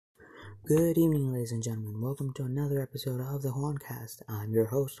Good evening, ladies and gentlemen. Welcome to another episode of the Juancast. I'm your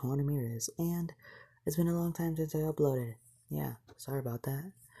host, Juan Ramirez, and it's been a long time since I uploaded. Yeah, sorry about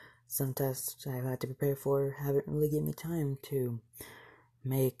that. Some tests I've had to prepare for haven't really given me time to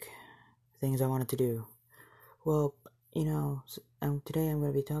make things I wanted to do. Well, today I'm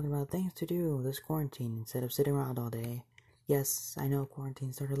going to be talking about things to do this quarantine instead of sitting around all day. Yes, I know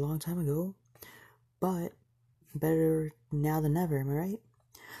quarantine started a long time ago, but better now than never, am I right?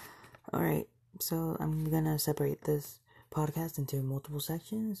 Alright, so I'm gonna separate this podcast into multiple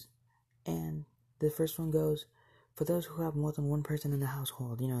sections, and the first one goes for those who have more than one person in the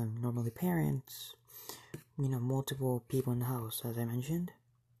household, normally parents, multiple people in the house, as I mentioned.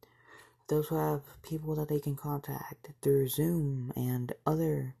 Those who have people that they can contact through Zoom and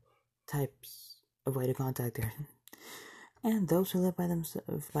other types of way to contact them. And those who live by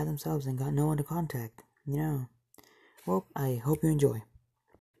themselves and got no one to contact, Well, I hope you enjoy.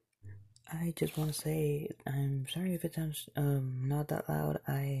 I just want to say I'm sorry if it sounds not that loud.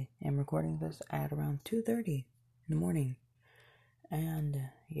 I am recording this at around 2:30 in the morning, and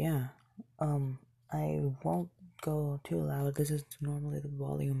I won't go too loud. This is normally the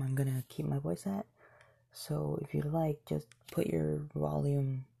volume I'm gonna keep my voice at. So if you like, just put your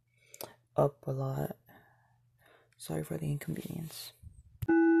volume up a lot. Sorry for the inconvenience.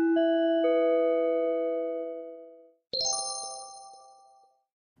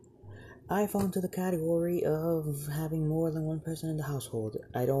 I fall into the category of having more than one person in the household.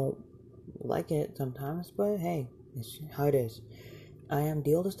 I don't like it sometimes, but hey, it's how it is. I am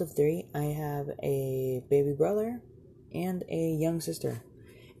the oldest of three. I have a baby brother and a young sister.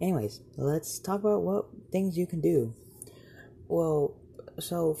 Anyways, let's talk about what things you can do. Well,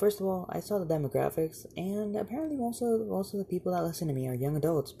 so first of all, I saw the demographics, and apparently most of the people that listen to me are young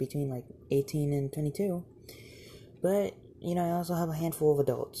adults between like 18 and 22. But I also have a handful of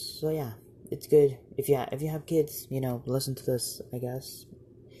adults. So yeah, it's good if you have kids. Listen to this, I guess.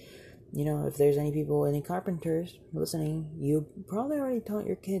 If there's any carpenters listening, you probably already taught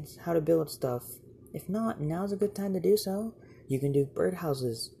your kids how to build stuff. If not, now's a good time to do so. You can do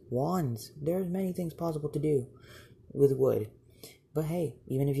birdhouses, wands. There's many things possible to do with wood. But hey,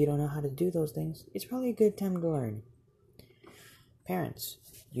 even if you don't know how to do those things, it's probably a good time to learn. Parents,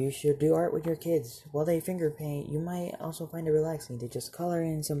 you should do art with your kids. While they finger paint, you might also find it relaxing to just color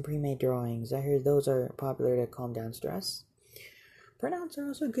in some pre-made drawings. I heard those are popular to calm down stress. Printouts are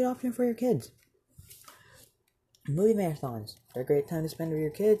also a good option for your kids. Movie marathons. They're a great time to spend with your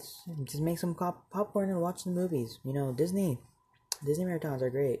kids. Just make some popcorn and watch the movies. Disney marathons are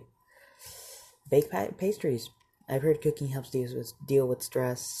great. Bake pastries. I've heard cooking helps deal with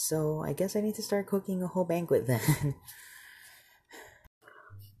stress, so I guess I need to start cooking a whole banquet then.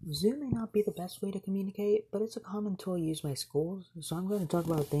 Zoom may not be the best way to communicate, but it's a common tool used by schools, so I'm going to talk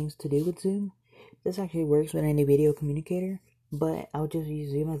about things to do with Zoom. This actually works with any video communicator, but I'll just use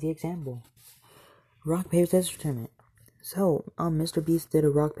Zoom as the example. Rock, paper, scissors tournament. So, Mr. Beast did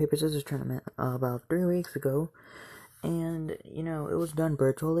a rock, paper, scissors tournament about 3 weeks ago, and, it was done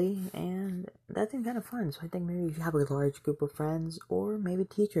virtually, and that seemed kind of fun, so I think maybe if you have a large group of friends, or maybe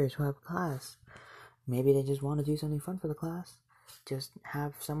teachers who have a class, maybe they just want to do something fun for the class, just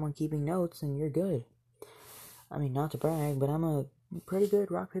have someone keeping notes and you're good. I mean, not to brag, but I'm a pretty good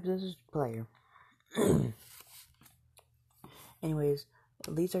rock, paper, scissors player. Anyways,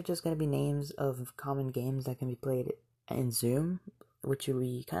 these are just going to be names of common games that can be played in Zoom, which would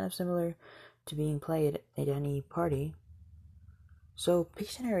be kind of similar to being played at any party. So,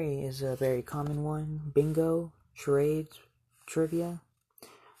 Pictionary is a very common one. Bingo, charades, trivia,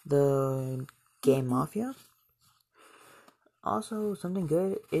 the game Mafia. Also, something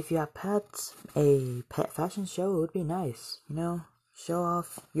good, if you have pets, a pet fashion show would be nice. Show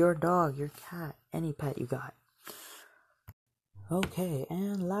off your dog, your cat, any pet you got. Okay,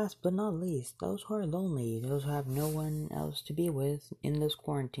 and last but not least, those who are lonely, those who have no one else to be with in this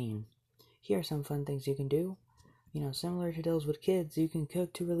quarantine. Here are some fun things you can do. Similar to those with kids, you can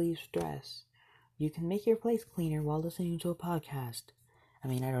cook to relieve stress. You can make your place cleaner while listening to a podcast. I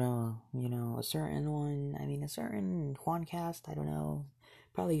don't know, a certain Juancast, I don't know.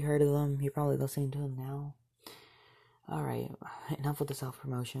 Probably heard of them, you're probably listening to them now. Alright, enough with the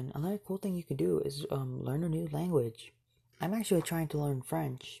self-promotion. Another cool thing you can do is learn a new language. I'm actually trying to learn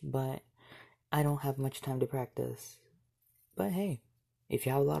French, but I don't have much time to practice. But hey, if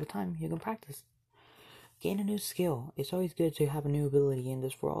you have a lot of time, you can practice. Gain a new skill. It's always good to have a new ability in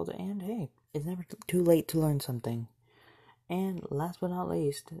this world, and hey, it's never too late to learn something. And last but not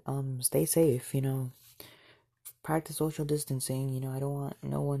least, stay safe, practice social distancing, I don't want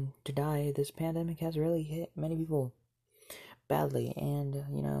no one to die. This pandemic has really hit many people badly, and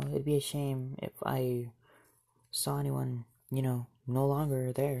it'd be a shame if I saw anyone no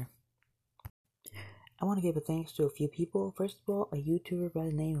longer there. I want to give a thanks to a few people. First of all, a YouTuber by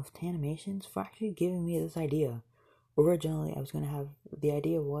the name of Tanimations for actually giving me this idea. Originally, the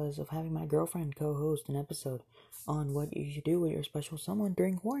idea was of having my girlfriend co-host an episode on what you should do with your special someone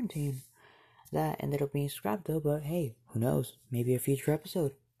during quarantine. That ended up being scrapped though, but hey, who knows? Maybe a future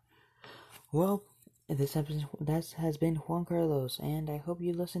episode. Well, this has been Juan Carlos, and I hope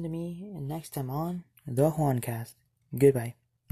you listen to me next time on The Juancast. Goodbye.